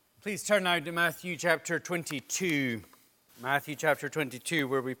Please turn now to Matthew chapter 22. Matthew chapter 22,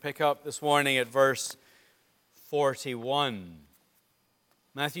 where we pick up this morning at verse 41.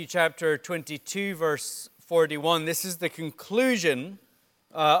 Matthew chapter 22, verse 41. This is the conclusion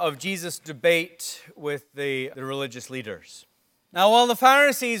of Jesus' debate with the religious leaders. Now, while the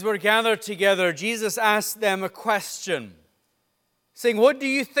Pharisees were gathered together, Jesus asked them a question, saying, "What do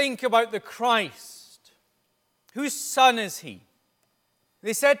you think about the Christ? Whose son is he?"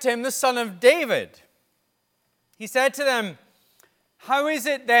 They said to him, "The son of David." He said to them, "How is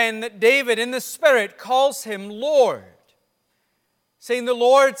it then that David in the Spirit calls him Lord? Saying, 'The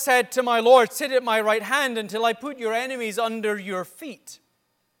Lord said to my Lord, sit at my right hand until I put your enemies under your feet.'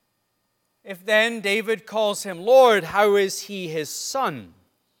 If then David calls him Lord, how is he his son?"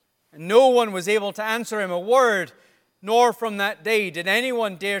 And no one was able to answer him a word, nor from that day did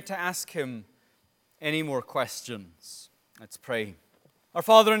anyone dare to ask him any more questions. Let's pray. Our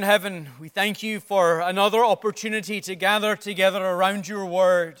Father in heaven, we thank you for another opportunity to gather together around your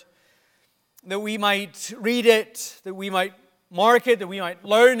word, that we might read it, that we might mark it, that we might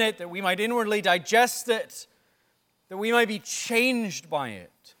learn it, that we might inwardly digest it, that we might be changed by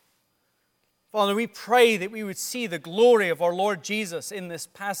it. Father, we pray that we would see the glory of our Lord Jesus in this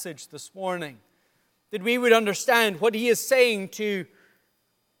passage this morning, that we would understand what he is saying to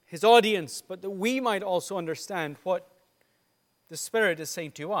his audience, but that we might also understand what the Spirit is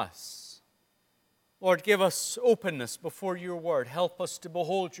saying to us. Lord, give us openness before your word. Help us to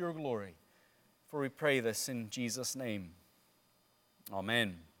behold your glory. For we pray this in Jesus' name.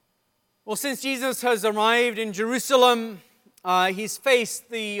 Amen. Well, since Jesus has arrived in Jerusalem, he's faced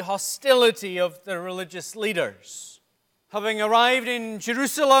the hostility of the religious leaders. Having arrived in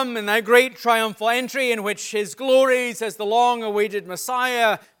Jerusalem in that great triumphal entry in which his glories as the long-awaited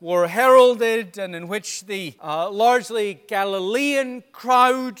Messiah were heralded, and in which the largely Galilean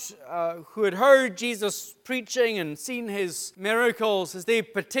crowd who had heard Jesus preaching and seen his miracles, as they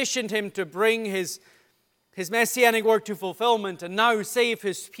petitioned him to bring his messianic work to fulfillment and now save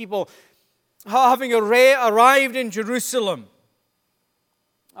his people, having arrived in Jerusalem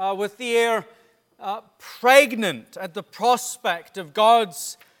with the air pregnant at the prospect of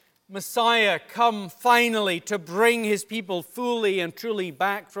God's Messiah come finally to bring his people fully and truly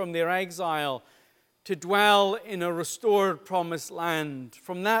back from their exile to dwell in a restored promised land.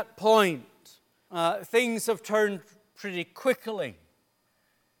 From that point, things have turned pretty quickly.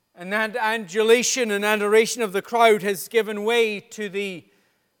 And that adulation and adoration of the crowd has given way to the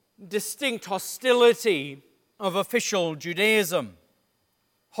distinct hostility of official Judaism.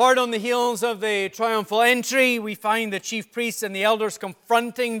 Hard on the heels of the triumphal entry, we find the chief priests and the elders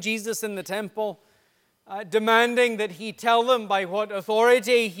confronting Jesus in the temple, demanding that he tell them by what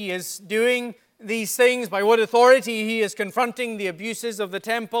authority he is doing these things, by what authority he is confronting the abuses of the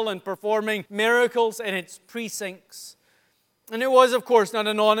temple and performing miracles in its precincts. And it was, of course, not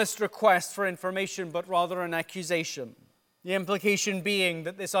an honest request for information, but rather an accusation. The implication being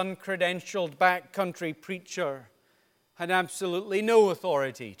that this uncredentialed backcountry preacher had absolutely no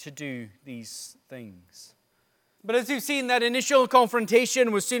authority to do these things. But as we've seen, that initial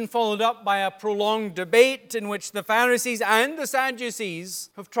confrontation was soon followed up by a prolonged debate in which the Pharisees and the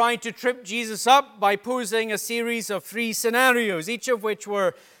Sadducees have tried to trip Jesus up by posing a series of three scenarios, each of which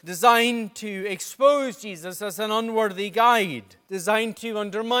were designed to expose Jesus as an unworthy guide, designed to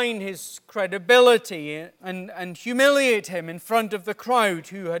undermine his credibility and humiliate him in front of the crowd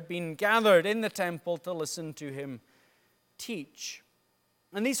who had been gathered in the temple to listen to him teach.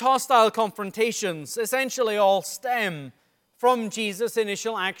 And these hostile confrontations essentially all stem from Jesus'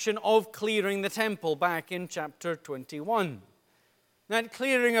 initial action of clearing the temple back in chapter 21. That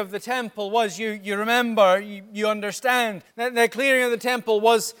clearing of the temple was, you remember, you understand, that the clearing of the temple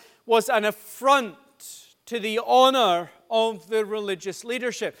was an affront to the honor of the religious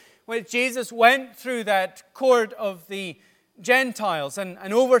leadership. When Jesus went through that court of the Gentiles and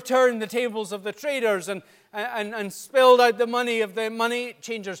overturned the tables of the traders and spilled out the money of the money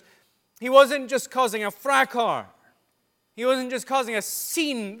changers, he wasn't just causing a fracas. He wasn't just causing a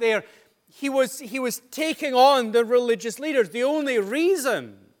scene there. He was taking on the religious leaders. The only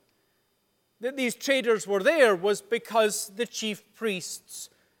reason that these traders were there was because the chief priests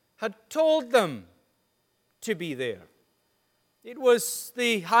had told them to be there. It was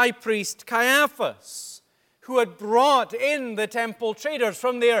the high priest Caiaphas who had brought in the temple traders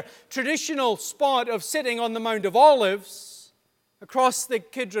from their traditional spot of sitting on the Mount of Olives across the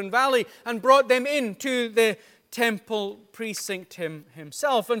Kidron Valley and brought them into the temple precinct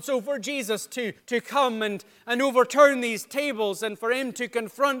himself. And so for Jesus to come and overturn these tables and for him to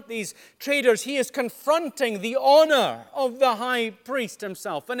confront these traders, he is confronting the honor of the high priest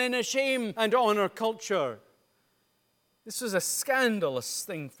himself. And in a shame and honor culture, this was a scandalous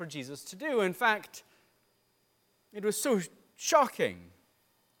thing for Jesus to do. In fact, it was so shocking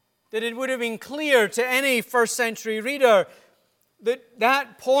that it would have been clear to any first century reader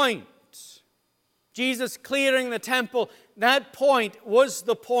that point, Jesus clearing the temple, that point was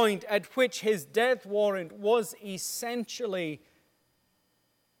the point at which his death warrant was essentially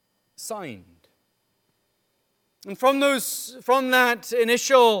signed. And from that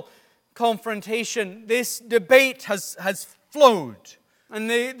initial confrontation, this debate has flowed. And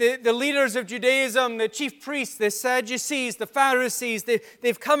the leaders of Judaism, the chief priests, the Sadducees, the Pharisees,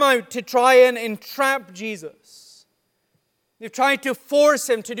 they've come out to try and entrap Jesus. They've tried to force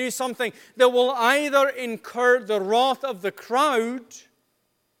him to do something that will either incur the wrath of the crowd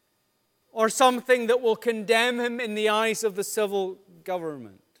or something that will condemn him in the eyes of the civil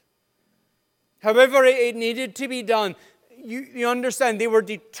government. However it needed to be done, you understand, they were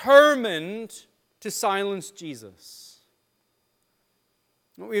determined to silence Jesus.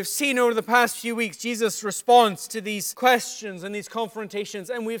 What we have seen over the past few weeks, Jesus' response to these questions and these confrontations,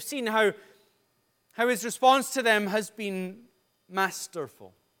 and we've seen how his response to them has been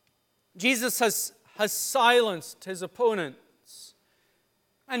masterful. Jesus has silenced his opponents,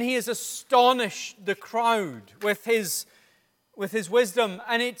 and he has astonished the crowd with his wisdom.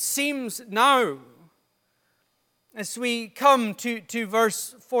 And it seems now, as we come to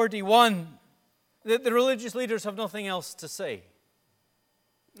verse 41, that the religious leaders have nothing else to say.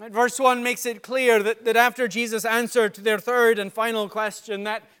 Verse 1 makes it clear that after Jesus answered to their third and final question,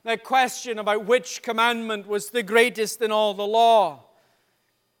 that question about which commandment was the greatest in all the law,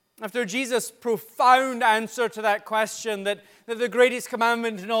 after Jesus' profound answer to that question, that the greatest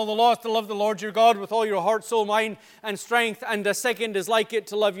commandment in all the law is to love the Lord your God with all your heart, soul, mind, and strength, and a second is like it,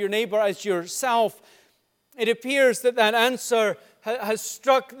 to love your neighbor as yourself, it appears that answer has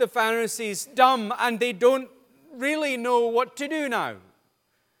struck the Pharisees dumb, and they don't really know what to do now.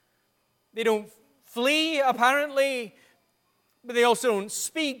 They don't flee, apparently, but they also don't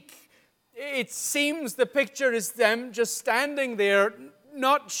speak. It seems the picture is them just standing there,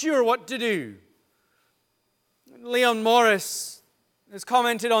 not sure what to do. Leon Morris has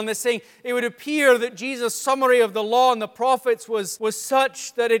commented on this, saying, it would appear that Jesus' summary of the law and the prophets was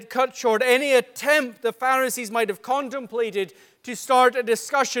such that it cut short any attempt the Pharisees might have contemplated to start a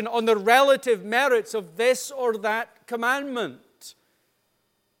discussion on the relative merits of this or that commandment.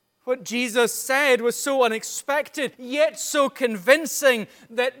 What Jesus said was so unexpected, yet so convincing,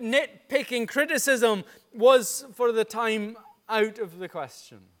 that nitpicking criticism was, for the time, out of the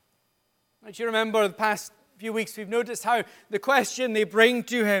question. As you remember, the past few weeks, we've noticed how the question they bring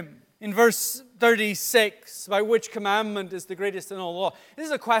to him in verse 36, about which commandment is the greatest in all the law, this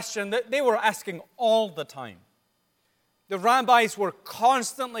is a question that they were asking all the time. The rabbis were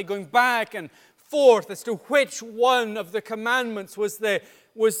constantly going back and forth as to which one of the commandments was the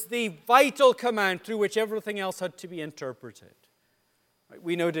vital command through which everything else had to be interpreted.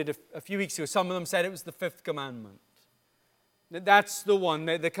 We noted a few weeks ago, some of them said it was the fifth commandment. That's the one,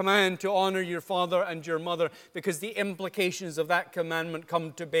 the command to honor your father and your mother, because the implications of that commandment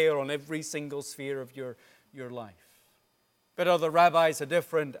come to bear on every single sphere of your life. But other rabbis had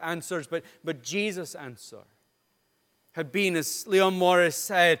different answers, but Jesus' answer had been, as Leon Morris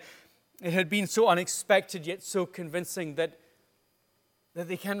said, it had been so unexpected yet so convincing that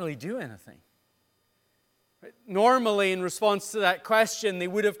they can't really do anything. Normally, in response to that question, they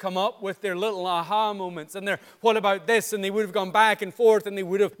would have come up with their little aha moments and their what about this, and they would have gone back and forth, and they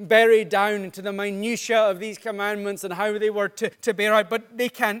would have buried down into the minutiae of these commandments and how they were to bear out, but they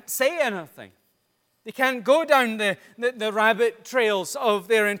can't say anything. They can't go down the rabbit trails of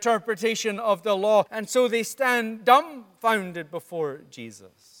their interpretation of the law, and so they stand dumbfounded before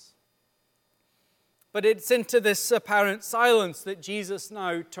Jesus. But it's into this apparent silence that Jesus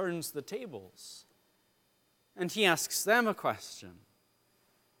now turns the tables. And he asks them a question.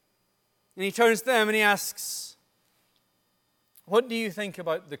 And he turns to them and he asks, what do you think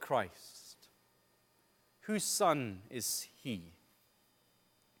about the Christ? Whose son is he?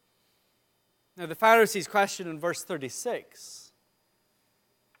 Now the Pharisees' question in verse 36,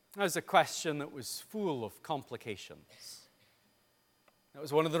 that was a question that was full of complications. That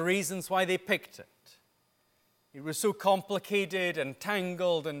was one of the reasons why they picked it. It was so complicated and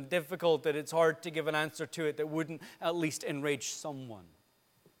tangled and difficult that it's hard to give an answer to it that wouldn't at least enrage someone.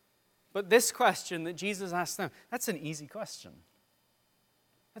 But this question that Jesus asked them, that's an easy question.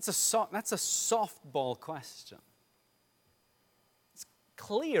 That's a softball question. It's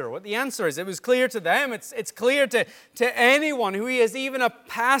clear what the answer is. It was clear to them. It's clear to anyone who has even a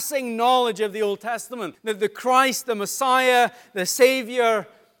passing knowledge of the Old Testament that the Christ, the Messiah, the Savior,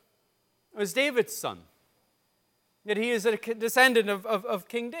 was David's son. That he is a descendant of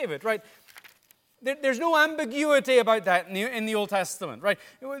King David, right? There's no ambiguity about that in the Old Testament, right?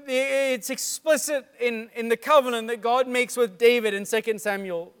 It's explicit in the covenant that God makes with David in 2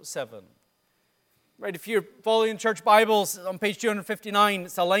 Samuel 7. Right, if you're following church Bibles, on page 259,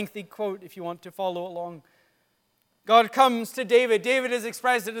 it's a lengthy quote if you want to follow along. God comes to David. David has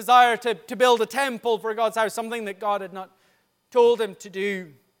expressed a desire to build a temple for God's house, something that God had not told him to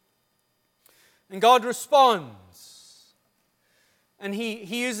do. And God responds. And he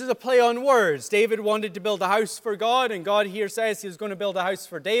uses a play on words. David wanted to build a house for God, and God here says he was going to build a house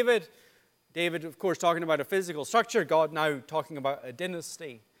for David. David, of course, talking about a physical structure. God now talking about a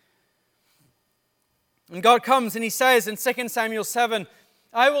dynasty. And God comes and he says in 2 Samuel 7,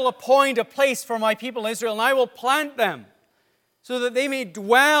 I will appoint a place for my people Israel, and I will plant them so that they may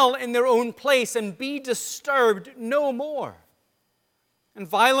dwell in their own place and be disturbed no more. And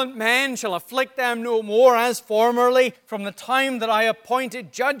violent men shall afflict them no more as formerly, from the time that I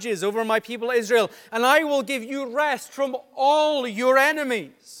appointed judges over my people Israel. And I will give you rest from all your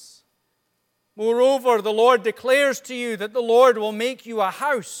enemies. Moreover, the Lord declares to you that the Lord will make you a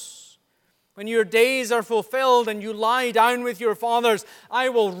house. When your days are fulfilled and you lie down with your fathers, I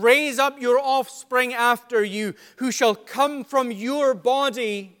will raise up your offspring after you, who shall come from your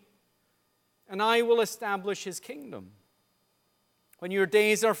body, and I will establish his kingdom. When your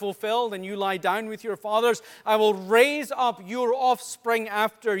days are fulfilled and you lie down with your fathers, I will raise up your offspring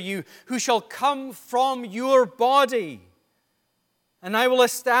after you, who shall come from your body, and I will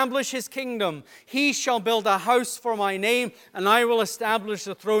establish his kingdom. He shall build a house for my name, and I will establish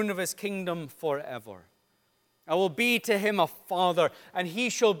the throne of his kingdom forever. I will be to him a father, and he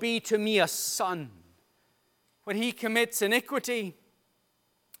shall be to me a son. When he commits iniquity,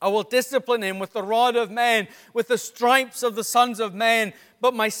 I will discipline him with the rod of men, with the stripes of the sons of men.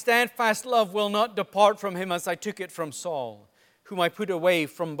 But my steadfast love will not depart from him, as I took it from Saul, whom I put away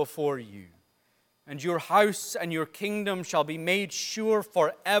from before you. And your house and your kingdom shall be made sure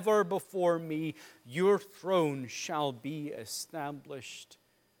forever before me. Your throne shall be established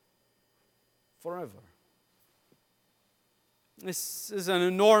forever. This is an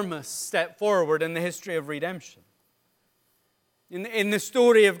enormous step forward in the history of redemption. In the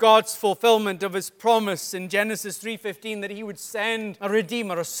story of God's fulfillment of his promise in Genesis 3:15 that he would send a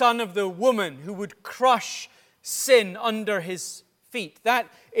Redeemer, a son of the woman who would crush sin under his feet.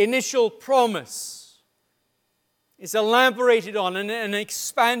 That initial promise is elaborated on and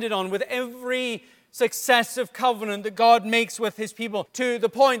expanded on with every successive covenant that God makes with his people, to the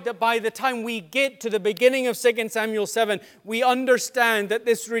point that by the time we get to the beginning of 2 Samuel 7, we understand that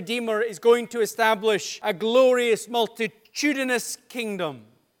this Redeemer is going to establish a glorious multitudinous kingdom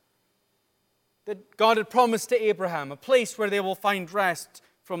that God had promised to Abraham, a place where they will find rest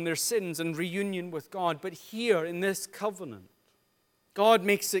from their sins and reunion with God. But here in this covenant, God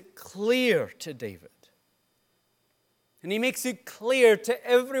makes it clear to David, and he makes it clear to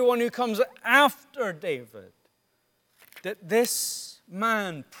everyone who comes after David, that this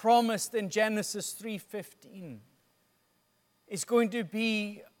man promised in Genesis 3:15 is going to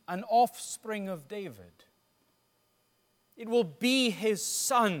be an offspring of David. It will be his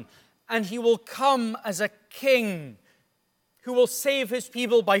son, and he will come as a king who will save his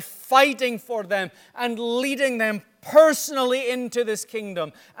people by fighting for them and leading them personally into this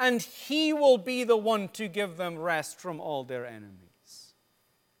kingdom. And he will be the one to give them rest from all their enemies.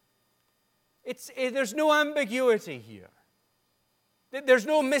 There's no ambiguity here. There's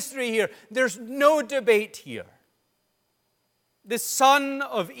no mystery here. There's no debate here. The son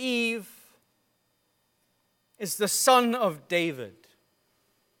of Eve is the son of David,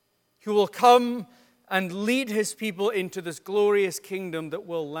 who will come and lead his people into this glorious kingdom that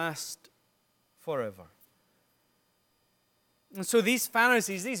will last forever. And so these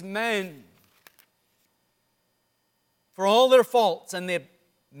Pharisees, these men, for all their faults, and their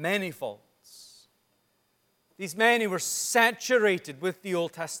many faults, these men who were saturated with the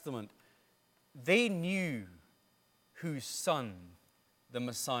Old Testament, they knew whose son the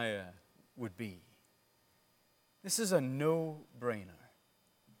Messiah would be. This is a no-brainer.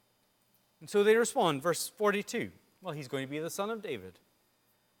 And so they respond, verse 42. Well, he's going to be the son of David.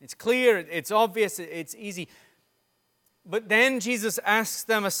 It's clear, it's obvious, it's easy. But then Jesus asks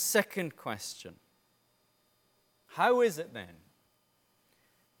them a second question. How is it then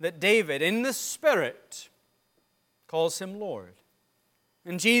that David, in the Spirit, calls him Lord?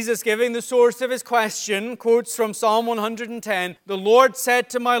 And Jesus, giving the source of his question, quotes from Psalm 110, "The Lord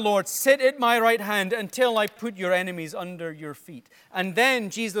said to my Lord, sit at my right hand until I put your enemies under your feet." And then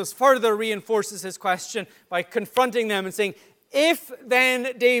Jesus further reinforces his question by confronting them and saying, "If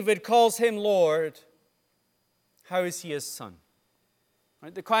then David calls him Lord, how is he his son?"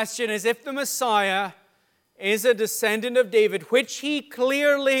 Right? The question is, if the Messiah is a descendant of David, which he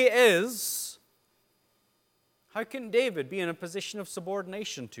clearly is, how can David be in a position of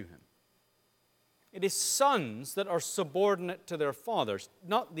subordination to him? It is sons that are subordinate to their fathers,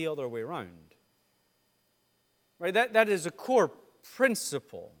 not the other way around. Right? That is a core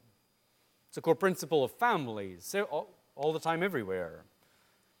principle. It's a core principle of families, all the time, everywhere.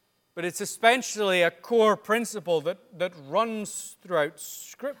 But it's especially a core principle that runs throughout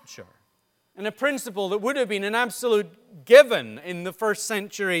Scripture. And a principle that would have been an absolute given in the first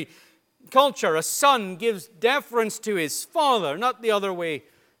century culture. A son gives deference to his father, not the other way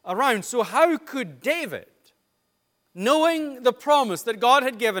around. So how could David, knowing the promise that God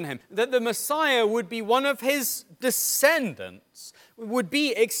had given him, that the Messiah would be one of his descendants, would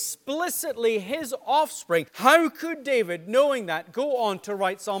be explicitly his offspring, how could David, knowing that, go on to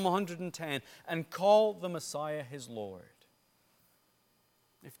write Psalm 110 and call the Messiah his Lord?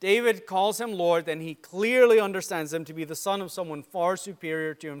 If David calls him Lord, then he clearly understands him to be the son of someone far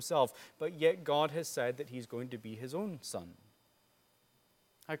superior to himself. But yet God has said that he's going to be his own son.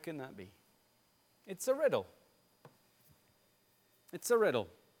 How can that be? It's a riddle. It's a riddle.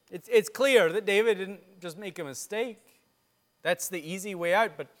 It's clear that David didn't just make a mistake. That's the easy way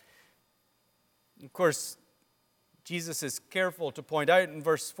out. But, of course, Jesus is careful to point out in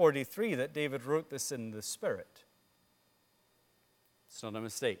verse 43 that David wrote this in the Spirit. It's not a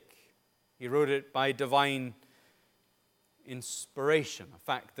mistake. He wrote it by divine inspiration, a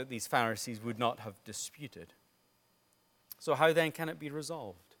fact that these Pharisees would not have disputed. So how then can it be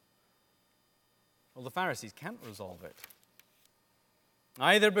resolved? Well, the Pharisees can't resolve it.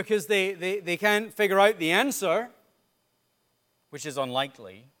 Either because they can't figure out the answer, which is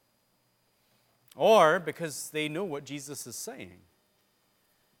unlikely, or because they know what Jesus is saying.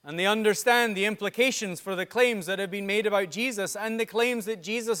 And they understand the implications for the claims that have been made about Jesus and the claims that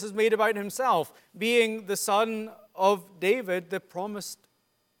Jesus has made about himself, being the son of David, the promised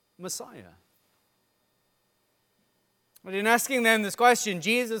Messiah. But in asking them this question,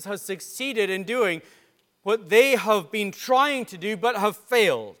 Jesus has succeeded in doing what they have been trying to do but have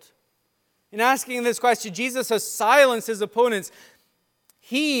failed. In asking this question, Jesus has silenced his opponents.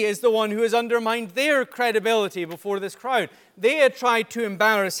 He is the one who has undermined their credibility before this crowd. They had tried to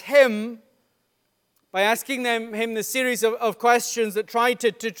embarrass him by asking him this series of questions that tried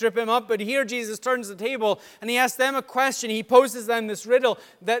to trip him up. But here Jesus turns the table and he asks them a question. He poses them this riddle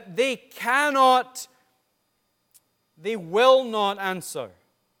that they will not answer.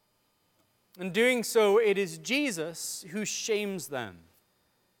 In doing so, it is Jesus who shames them.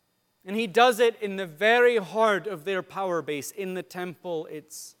 And he does it in the very heart of their power base, in the temple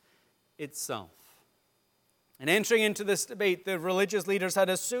itself. And entering into this debate, the religious leaders had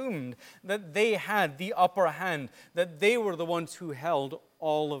assumed that they had the upper hand, that they were the ones who held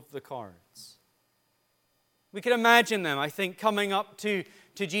all of the cards. We can imagine them, I think, coming up to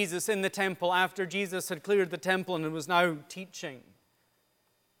Jesus in the temple after Jesus had cleared the temple and was now teaching.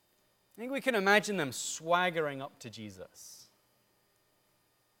 I think we can imagine them swaggering up to Jesus.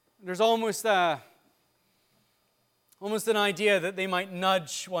 There's almost an idea that they might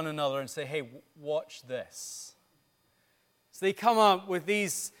nudge one another and say, "Hey, watch this." So they come up with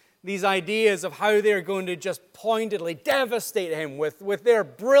these ideas of how they're going to just pointedly devastate him with their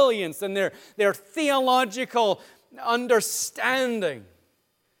brilliance and their theological understanding.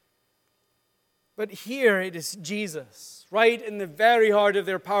 But here it is Jesus, right in the very heart of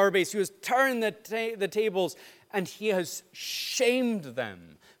their power base, who has turned the tables, and he has shamed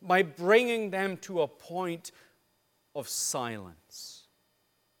them by bringing them to a point of silence.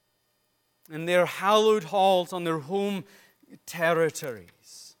 In their hallowed halls, on their home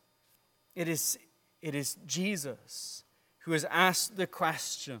territories, it is Jesus who has asked the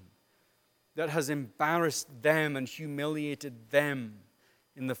question that has embarrassed them and humiliated them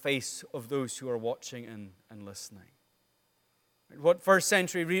in the face of those who are watching and listening. What first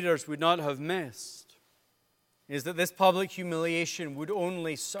century readers would not have missed is that this public humiliation would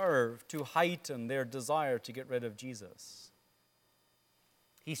only serve to heighten their desire to get rid of Jesus.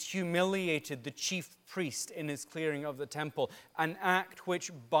 He's humiliated the chief priest in his clearing of the temple, an act which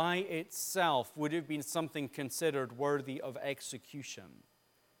by itself would have been something considered worthy of execution.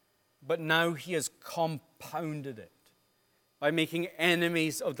 But now he has compounded it by making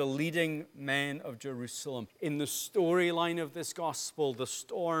enemies of the leading men of Jerusalem. In the storyline of this gospel, the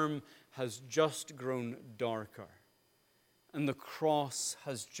storm has just grown darker, and the cross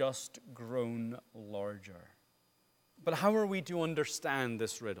has just grown larger. But how are we to understand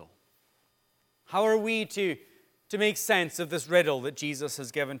this riddle? How are we to make sense of this riddle that Jesus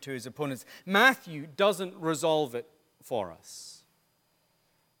has given to his opponents? Matthew doesn't resolve it for us.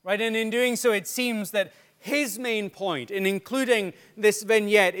 Right? And in doing so, it seems that his main point in including this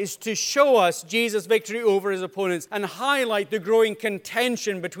vignette is to show us Jesus' victory over his opponents and highlight the growing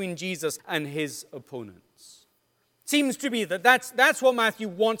contention between Jesus and his opponents. Seems to be that's what Matthew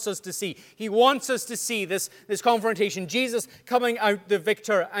wants us to see. He wants us to see this confrontation, Jesus coming out the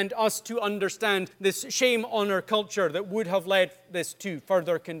victor, and us to understand this shame-honor culture that would have led this to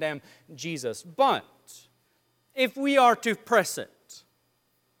further condemn Jesus. But if we are to press it,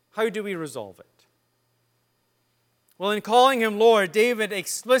 how do we resolve it? Well, in calling him Lord, David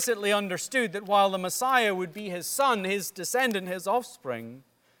explicitly understood that while the Messiah would be his son, his descendant, his offspring,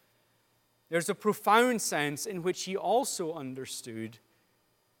 there's a profound sense in which he also understood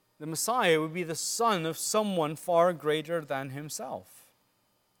the Messiah would be the son of someone far greater than himself.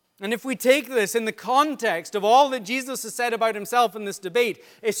 And if we take this in the context of all that Jesus has said about himself in this debate,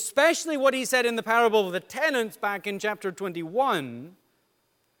 especially what he said in the parable of the tenants back in chapter 21,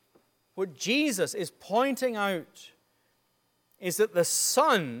 what Jesus is pointing out is that the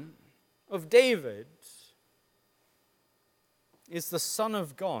Son of David is the Son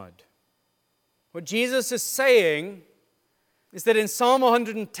of God. What Jesus is saying is that in Psalm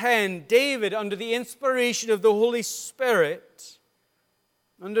 110, David, under the inspiration of the Holy Spirit,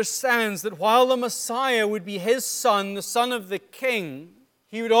 understands that while the Messiah would be his son, the son of the king,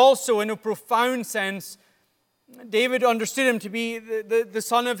 he would also, in a profound sense, David understood him to be the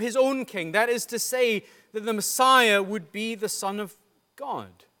son of his own king. That is to say, that the Messiah would be the Son of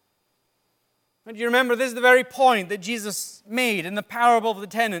God. And you remember, this is the very point that Jesus made in the parable of the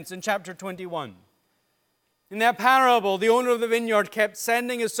tenants in chapter 21. In that parable, the owner of the vineyard kept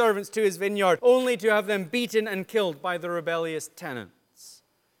sending his servants to his vineyard only to have them beaten and killed by the rebellious tenants.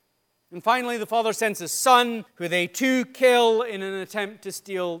 And finally, the father sends his son, who they too kill in an attempt to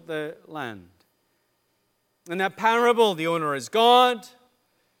steal the land. In that parable, the owner is God.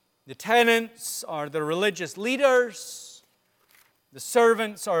 The tenants are the religious leaders, the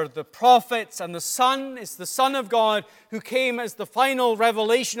servants are the prophets, and the Son is the Son of God who came as the final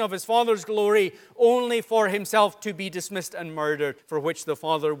revelation of his Father's glory, only for himself to be dismissed and murdered, for which the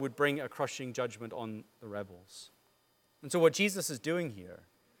Father would bring a crushing judgment on the rebels. And so what Jesus is doing here,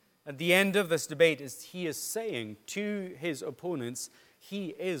 at the end of this debate, is he is saying to his opponents, he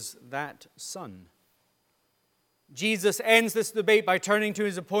is that Son. Jesus ends this debate by turning to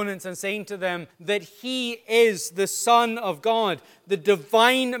his opponents and saying to them that he is the Son of God, the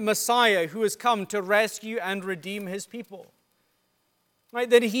divine Messiah who has come to rescue and redeem his people. Right?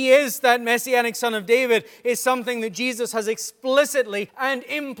 That he is that messianic son of David is something that Jesus has explicitly and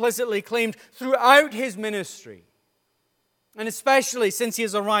implicitly claimed throughout his ministry, and especially since he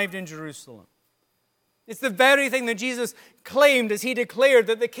has arrived in Jerusalem. It's the very thing that Jesus claimed as he declared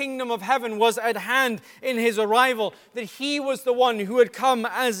that the kingdom of heaven was at hand in his arrival, that he was the one who had come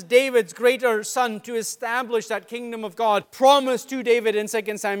as David's greater son to establish that kingdom of God promised to David in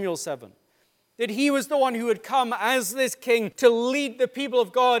 2 Samuel 7. That he was the one who had come as this king to lead the people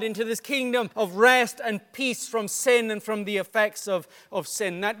of God into this kingdom of rest and peace from sin and from the effects of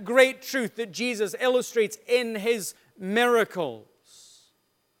sin. That great truth that Jesus illustrates in his miracles.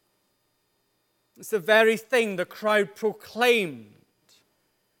 It's the very thing the crowd proclaimed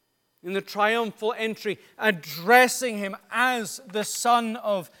in the triumphal entry, addressing him as the Son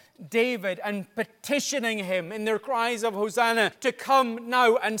of David and petitioning him in their cries of Hosanna to come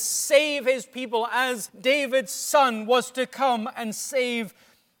now and save his people as David's son was to come and save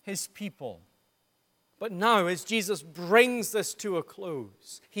his people. But now, as Jesus brings this to a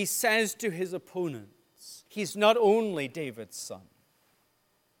close, he says to his opponents, he's not only David's son,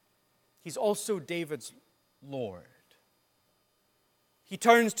 he's also David's Lord. He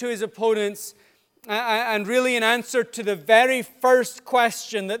turns to his opponents and really in answer to the very first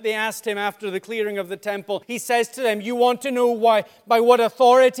question that they asked him after the clearing of the temple, he says to them, you want to know why, by what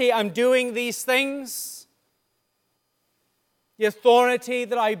authority I'm doing these things? The authority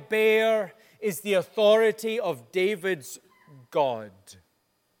that I bear is the authority of David's God.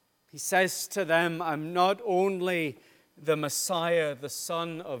 He says to them, I'm not only the Messiah, the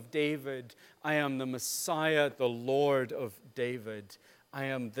Son of David. I am the Messiah, the Lord of David. I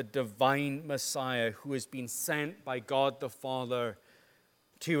am the divine Messiah who has been sent by God the Father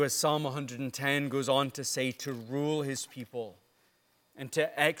to, as Psalm 110 goes on to say, to rule his people and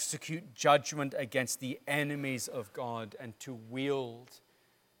to execute judgment against the enemies of God and to wield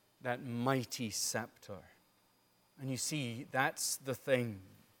that mighty scepter. And you see, that's the thing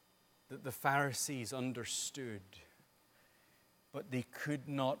that the Pharisees understood, but they could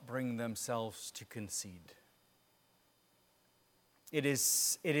not bring themselves to concede. It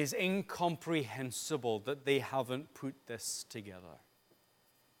is incomprehensible that they haven't put this together.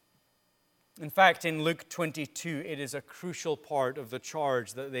 In fact, in Luke 22, it is a crucial part of the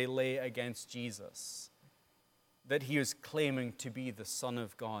charge that they lay against Jesus, that he is claiming to be the Son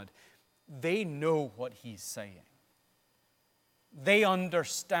of God. They know what he's saying. They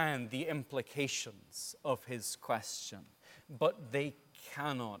understand the implications of his question, but they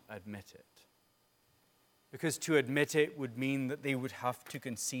cannot admit it. Because to admit it would mean that they would have to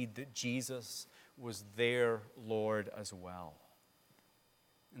concede that Jesus was their Lord as well.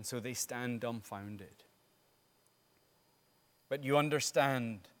 And so they stand dumbfounded. But you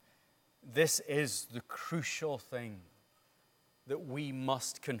understand, this is the crucial thing that we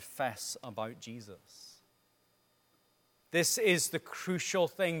must confess about Jesus. This is the crucial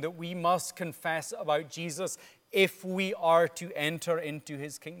thing that we must confess about Jesus if we are to enter into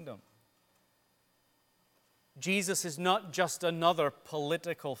his kingdom. Jesus is not just another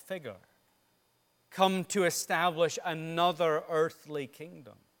political figure come to establish another earthly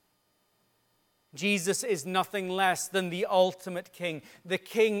kingdom. Jesus is nothing less than the ultimate King, the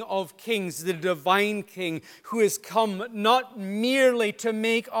King of Kings, the divine King, who has come not merely to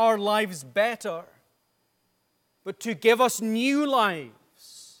make our lives better, but to give us new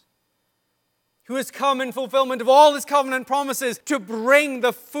lives, who has come in fulfillment of all his covenant promises to bring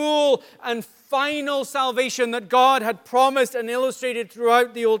the full and final salvation that God had promised and illustrated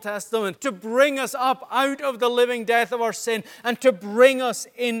throughout the Old Testament, to bring us up out of the living death of our sin and to bring us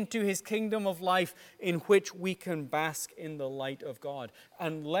into his kingdom of life in which we can bask in the light of God.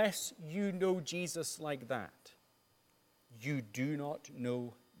 Unless you know Jesus like that, you do not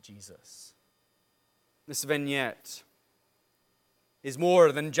know Jesus. This vignette is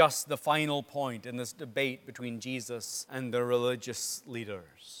more than just the final point in this debate between Jesus and the religious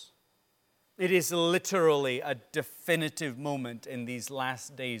leaders. It is literally a definitive moment in these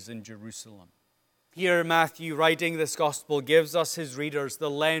last days in Jerusalem. Here, Matthew, writing this gospel, gives us his readers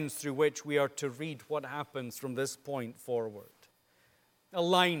the lens through which we are to read what happens from this point forward. A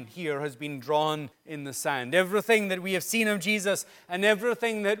line here has been drawn in the sand. Everything that we have seen of Jesus and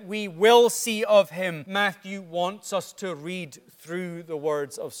everything that we will see of him, Matthew wants us to read through the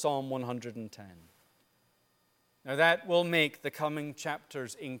words of Psalm 110. Now that will make the coming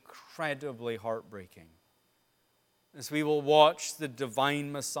chapters incredibly heartbreaking, as we will watch the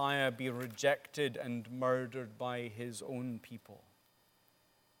divine Messiah be rejected and murdered by his own people.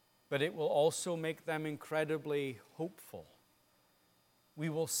 But it will also make them incredibly hopeful. We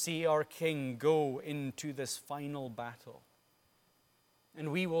will see our King go into this final battle,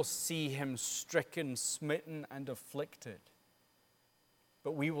 and we will see him stricken, smitten, and afflicted.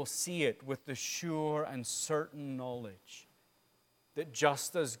 But we will see it with the sure and certain knowledge that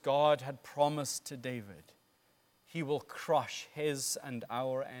just as God had promised to David, he will crush his and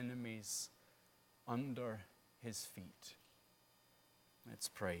our enemies under his feet. Let's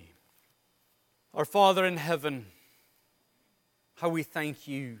pray. Our Father in heaven, how we thank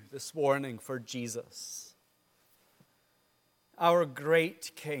you this morning for Jesus, our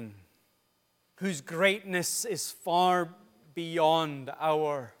great King, whose greatness is far beyond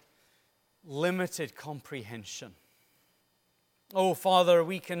our limited comprehension. Oh, Father,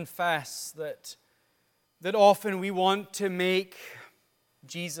 we confess that often we want to make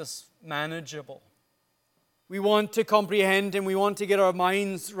Jesus manageable. We want to comprehend him. We want to get our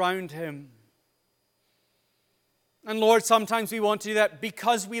minds around him. And Lord, sometimes we want to do that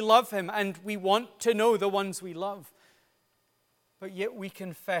because we love him and we want to know the ones we love. But yet we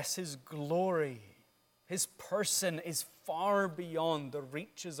confess his glory, his person is far beyond the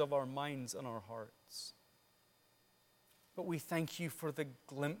reaches of our minds and our hearts. But we thank you for the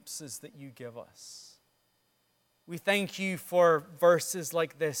glimpses that you give us. We thank you for verses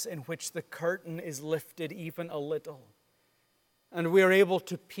like this in which the curtain is lifted even a little. And we are able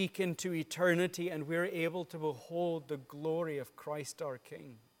to peek into eternity and we are able to behold the glory of Christ our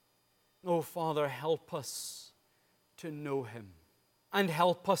King. Oh, Father, help us to know him and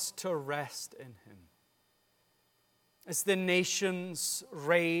help us to rest in him. As the nations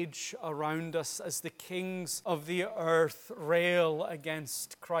rage around us, as the kings of the earth rail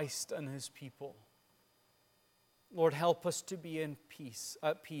against Christ and his people, Lord, help us to be at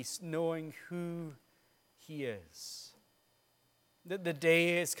peace, knowing who he is that the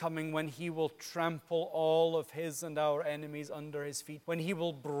day is coming when he will trample all of his and our enemies under his feet, when he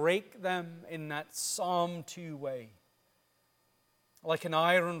will break them in that Psalm 2 way, like an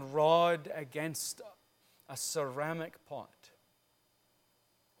iron rod against a ceramic pot.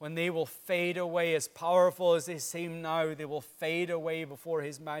 When they will fade away, as powerful as they seem now, they will fade away before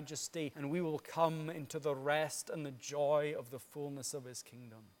his majesty, and we will come into the rest and the joy of the fullness of his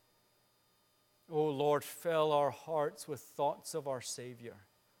kingdom. O Lord, fill our hearts with thoughts of our Savior,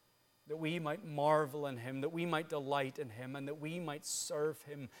 that we might marvel in him, that we might delight in him, and that we might serve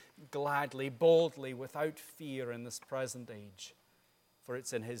him gladly, boldly, without fear in this present age. For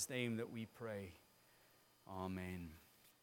it's in his name that we pray. Amen.